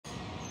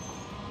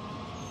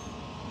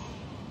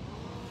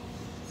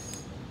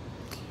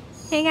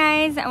Hey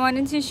guys, I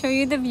wanted to show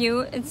you the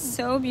view. It's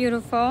so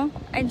beautiful.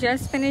 I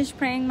just finished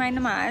praying my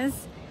namaz.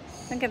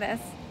 Look at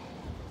this.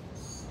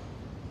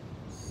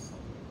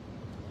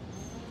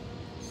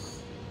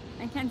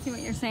 I can't see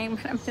what you're saying,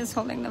 but I'm just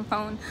holding the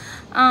phone.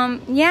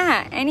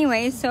 Yeah,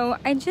 anyway, so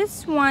I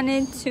just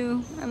wanted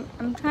to,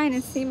 I'm trying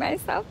to see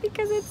myself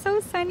because it's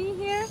so sunny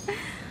here.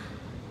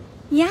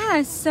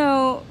 Yeah,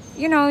 so,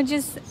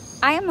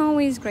 I am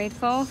always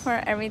grateful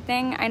for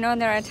everything. I know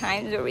there are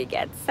times where we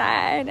get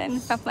sad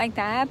and stuff like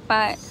that,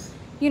 but,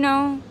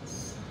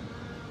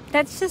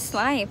 that's just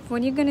life.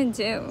 What are you gonna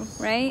do,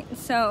 right?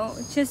 So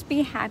just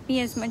be happy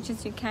as much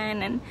as you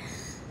can and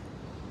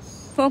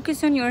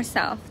focus on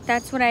yourself.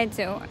 That's what I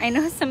do. I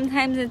know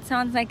sometimes it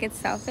sounds like it's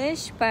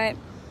selfish, but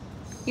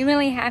you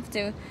really have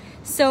to.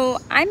 So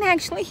I'm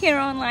actually here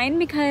online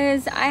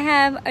because I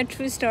have a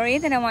true story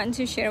that I want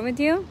to share with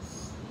you.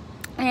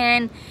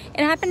 And it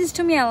happens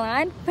to me a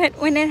lot, but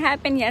when it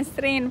happened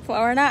yesterday in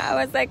Florida,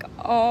 I was like,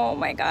 oh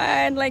my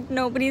God, like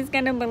nobody's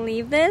gonna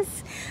believe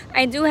this.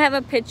 I do have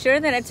a picture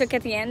that I took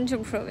at the end to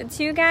prove it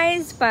to you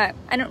guys, but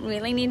I don't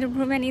really need to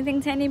prove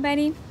anything to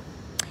anybody.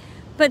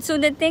 But so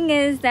the thing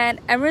is that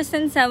ever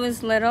since I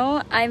was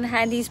little, I've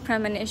had these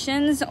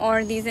premonitions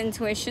or these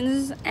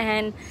intuitions,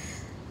 and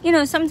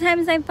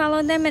sometimes I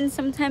follow them and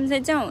sometimes I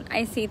don't.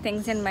 I see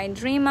things in my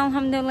dream,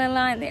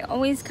 alhamdulillah, and they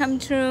always come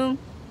true.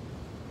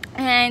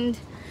 And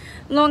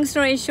long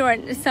story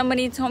short,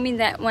 somebody told me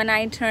that when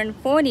I turn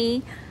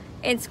 40,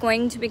 it's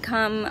going to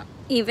become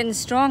even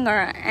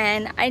stronger.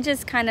 And I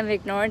just kind of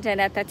ignored it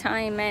at the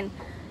time. And,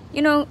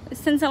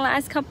 since the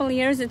last couple of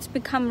years, it's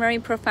become very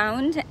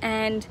profound.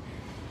 And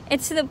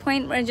it's to the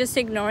point where just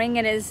ignoring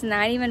it is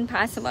not even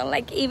possible.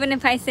 Like, even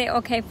if I say,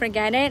 okay,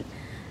 forget it,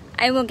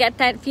 I will get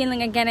that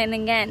feeling again and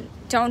again.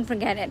 Don't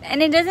forget it.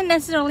 And it doesn't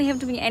necessarily have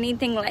to be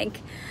anything like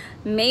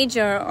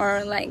major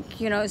or like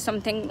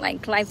something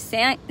like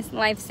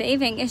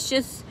life-saving. It's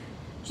just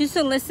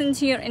to listen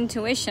to your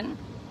intuition.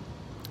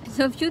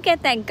 So if you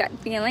get that gut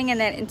feeling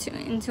and that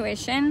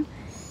intuition,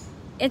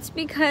 it's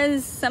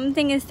because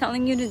something is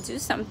telling you to do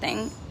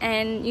something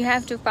and you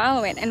have to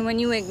follow it. And when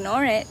you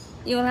ignore it,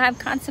 you will have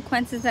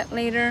consequences that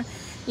later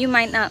you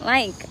might not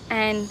like.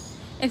 And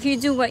if you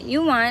do what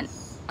you want,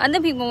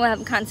 other people will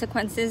have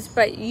consequences,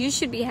 but you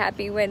should be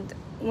happy with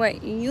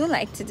what you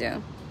like to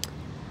do.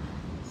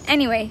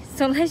 Anyway,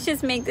 so let's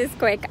just make this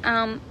quick.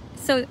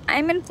 So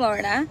I'm in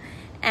Florida,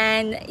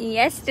 and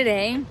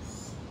yesterday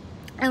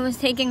I was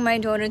taking my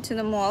daughter to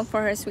the mall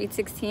for her Sweet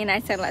 16. I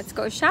said, let's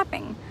go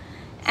shopping.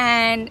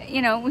 And,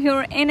 we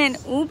were in an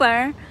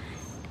Uber,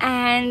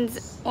 and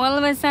all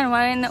of a sudden,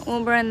 while in the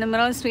Uber in the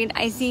middle of the street,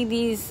 I see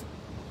these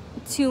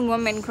two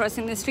women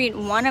crossing the street.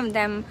 One of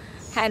them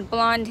had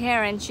blonde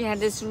hair, and she had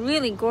this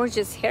really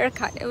gorgeous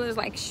haircut. It was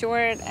like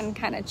short and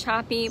kind of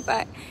choppy,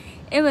 but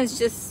it was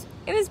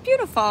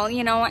beautiful,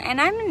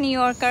 and I'm a New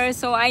Yorker,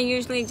 so I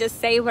usually just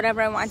say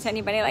whatever I want to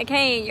anybody, like,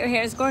 hey, your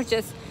hair is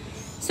gorgeous.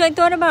 So I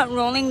thought about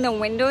rolling the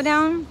window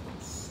down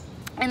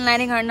and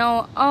letting her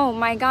know, oh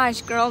my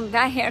gosh, girl,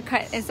 that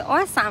haircut is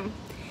awesome.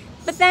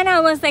 But then I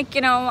was like,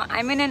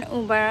 I'm in an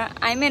Uber,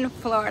 I'm in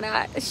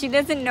Florida, she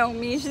doesn't know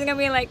me, she's gonna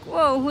be like,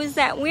 whoa, who's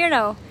that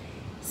weirdo?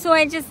 So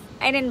I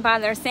didn't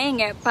bother saying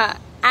it. But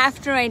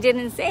after I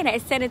didn't say it, I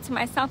said it to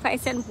myself. I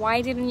said,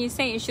 why didn't you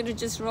say it? You should have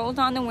just rolled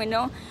down the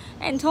window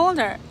and told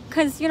her.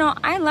 Because,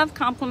 I love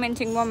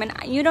complimenting women.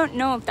 You don't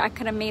know if that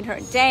could have made her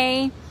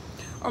day,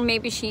 or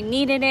maybe she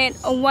needed it,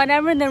 or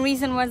whatever the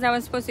reason was I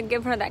was supposed to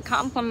give her that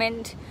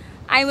compliment.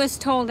 I was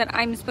told that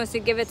I'm supposed to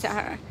give it to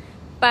her,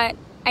 but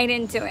I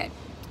didn't do it.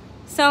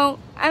 So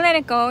I let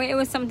it go. It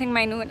was something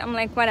minute. I'm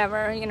like,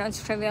 whatever,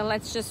 it's trivial.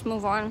 Let's just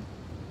move on.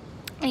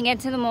 I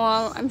get to the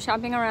mall. I'm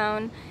shopping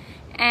around.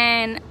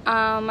 And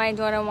my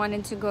daughter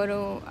wanted to go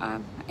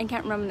to, I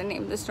can't remember the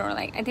name of the store,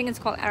 like I think it's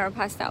called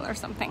Aeropostale or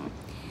something.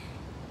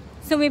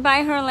 So we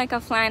buy her like a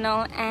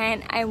flannel,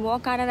 and I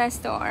walk out of that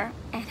store,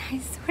 and I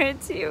swear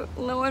to you,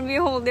 lo and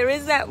behold, there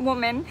is that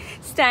woman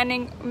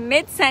standing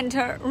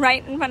mid-center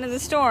right in front of the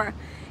store.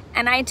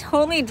 And I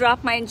totally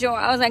dropped my jaw.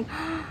 I was like,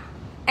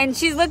 and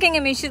she's looking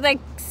at me, she's like,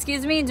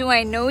 excuse me, do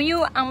I know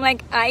you? I'm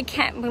like, I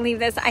can't believe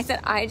this. I said,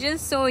 I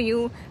just saw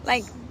you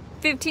like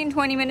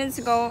 15-20 minutes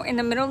ago in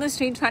the middle of the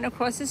street trying to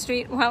cross the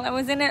street while I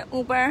was in an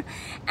Uber,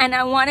 and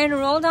I wanted to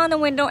roll down the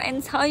window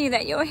and tell you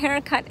that your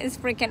haircut is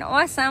freaking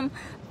awesome,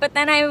 but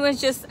then I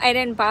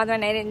didn't bother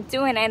and I didn't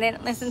do it. I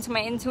didn't listen to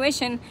my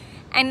intuition,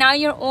 and now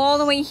you're all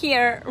the way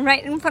here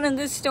right in front of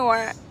the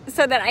store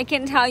so that I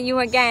can tell you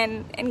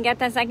again and get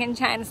that second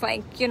chance,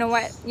 like, you know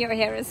what, your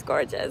hair is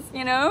gorgeous,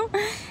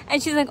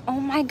 And she's like,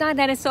 oh my God,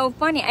 that is so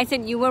funny. I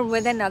said, you were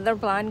with another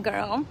blonde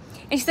girl?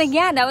 And she's like,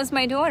 yeah, that was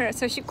my daughter.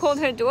 So she called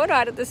her daughter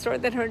out of the store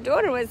that her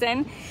daughter was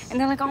in. And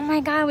they're like, oh my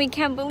God, we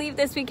can't believe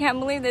this. We can't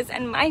believe this.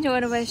 And my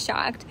daughter was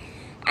shocked.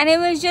 And it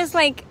was just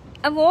like,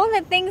 of all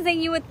the things that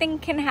you would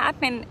think can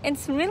happen,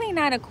 it's really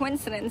not a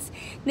coincidence.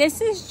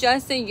 This is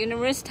just the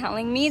universe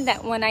telling me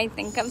that when I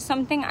think of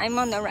something, I'm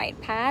on the right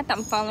path.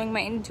 I'm following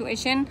my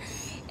intuition.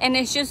 And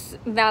it's just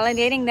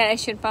validating that I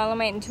should follow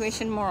my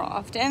intuition more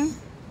often.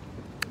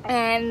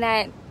 And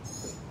that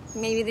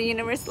maybe the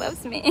universe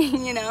loves me,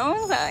 you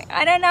know? So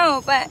I don't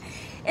know, but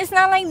it's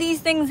not like these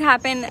things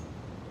happen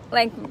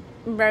like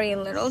very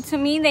little to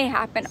me. They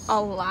happen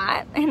a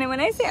lot, and when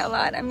I say a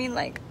lot, I mean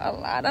like a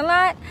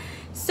lot.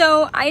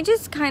 So I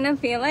just kind of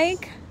feel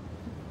like,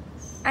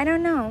 I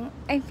don't know,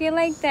 I feel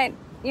like that,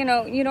 you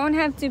know, you don't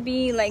have to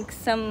be like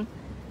some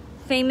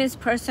famous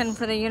person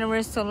for the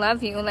universe to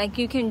love you. Like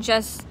you could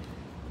just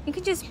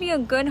be a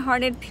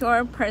good-hearted,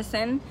 pure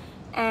person.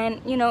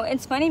 And you know,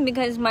 it's funny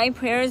because my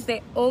prayers,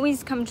 they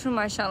always come true,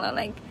 mashallah.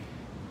 Like,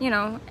 you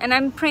know, and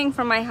I'm praying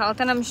for my health,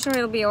 and I'm sure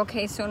it'll be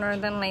okay sooner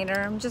than later.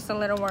 I'm just a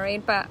little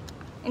worried, but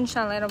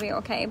inshallah it'll be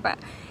okay. But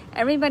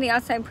everybody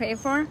else I pray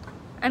for,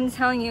 I'm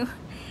telling you,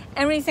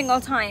 every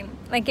single time,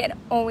 like it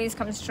always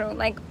comes true,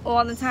 like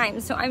all the time.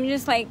 So I'm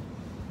just like,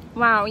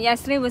 wow,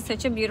 yesterday was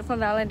such a beautiful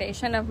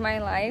validation of my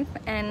life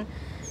and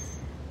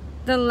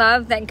the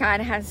love that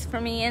God has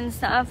for me and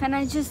stuff. And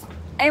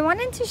I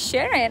wanted to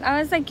share it. I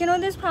was like, you know,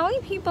 there's probably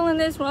people in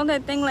this world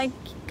that think like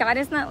God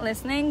is not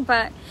listening,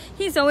 but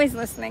he's always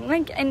listening.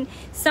 Like, and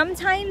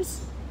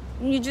sometimes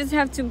you just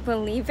have to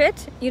believe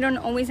it. You don't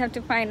always have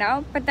to find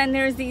out. But then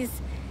there's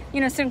these, you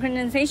know,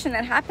 synchronization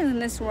that happens in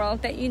this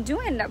world that you do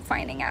end up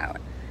finding out.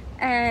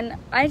 And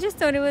I just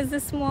thought it was a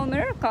small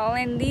miracle.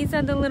 And these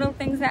are the little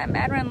things that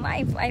matter in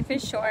life. Life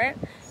is short.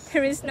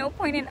 There is no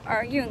point in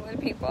arguing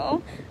with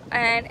people.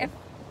 And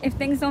if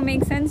things don't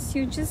make sense,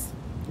 you just,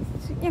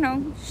 you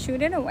know,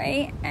 shoot it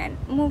away and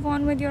move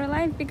on with your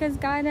life, because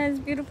God has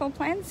beautiful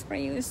plans for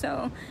you.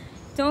 So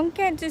don't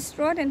get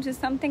destroyed into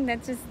something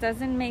that just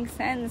doesn't make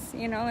sense,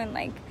 you know, and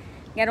like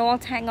get all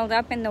tangled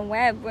up in the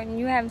web when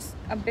you have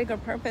a bigger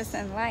purpose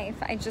in life.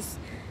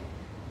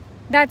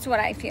 That's what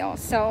I feel.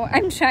 So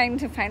I'm trying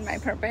to find my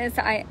purpose.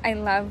 I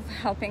love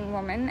helping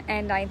women,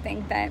 and I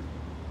think that,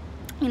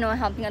 you know,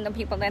 helping other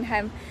people that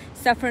have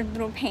suffered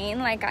through pain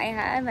like I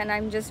have, and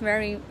I'm just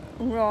very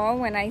raw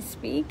when I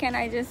speak, and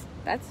I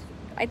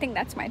think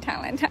that's my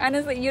talent.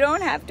 Honestly, you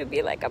don't have to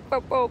be like a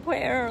football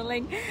player or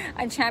like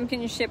a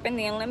championship in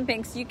the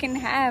Olympics. You can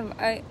have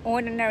an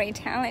ordinary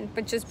talent,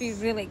 but just be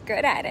really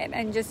good at it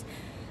and just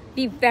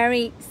be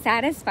very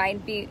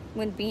satisfied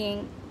with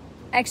being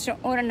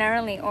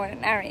extraordinarily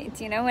ordinary.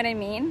 Do you know what I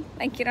mean?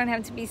 Like, you don't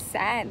have to be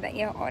sad that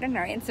you're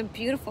ordinary. It's a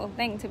beautiful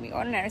thing to be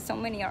ordinary. So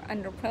many are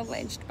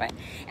underprivileged. But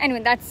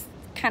anyway, that's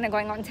kind of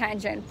going on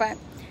tangent. But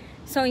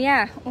so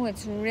yeah, oh,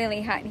 it's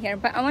really hot here.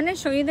 But I want to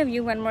show you the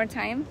view one more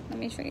time. Let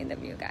me show you the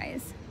view,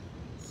 guys.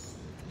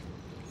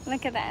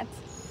 Look at that.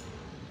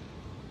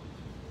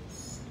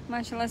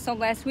 MashaAllah, so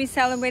blessed. We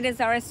celebrated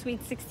Zara's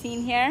Sweet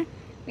 16 here.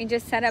 We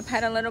just set up,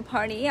 had a little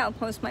party. I'll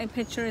post my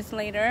pictures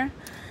later.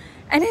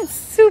 And it's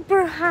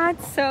super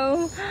hot,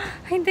 so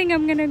I think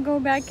I'm gonna go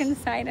back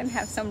inside and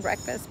have some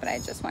breakfast, but I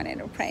just wanted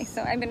to pray.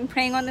 So I've been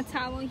praying on the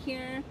towel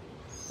here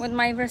with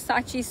my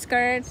Versace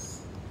skirt.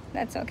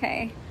 That's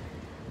okay.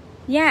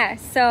 Yeah,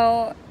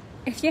 so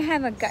if you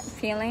have a gut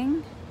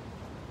feeling,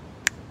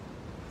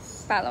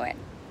 follow it.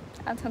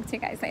 I'll talk to you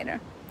guys later.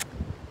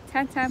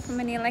 Ta-ta from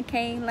Manila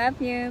K.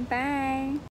 Love you. Bye.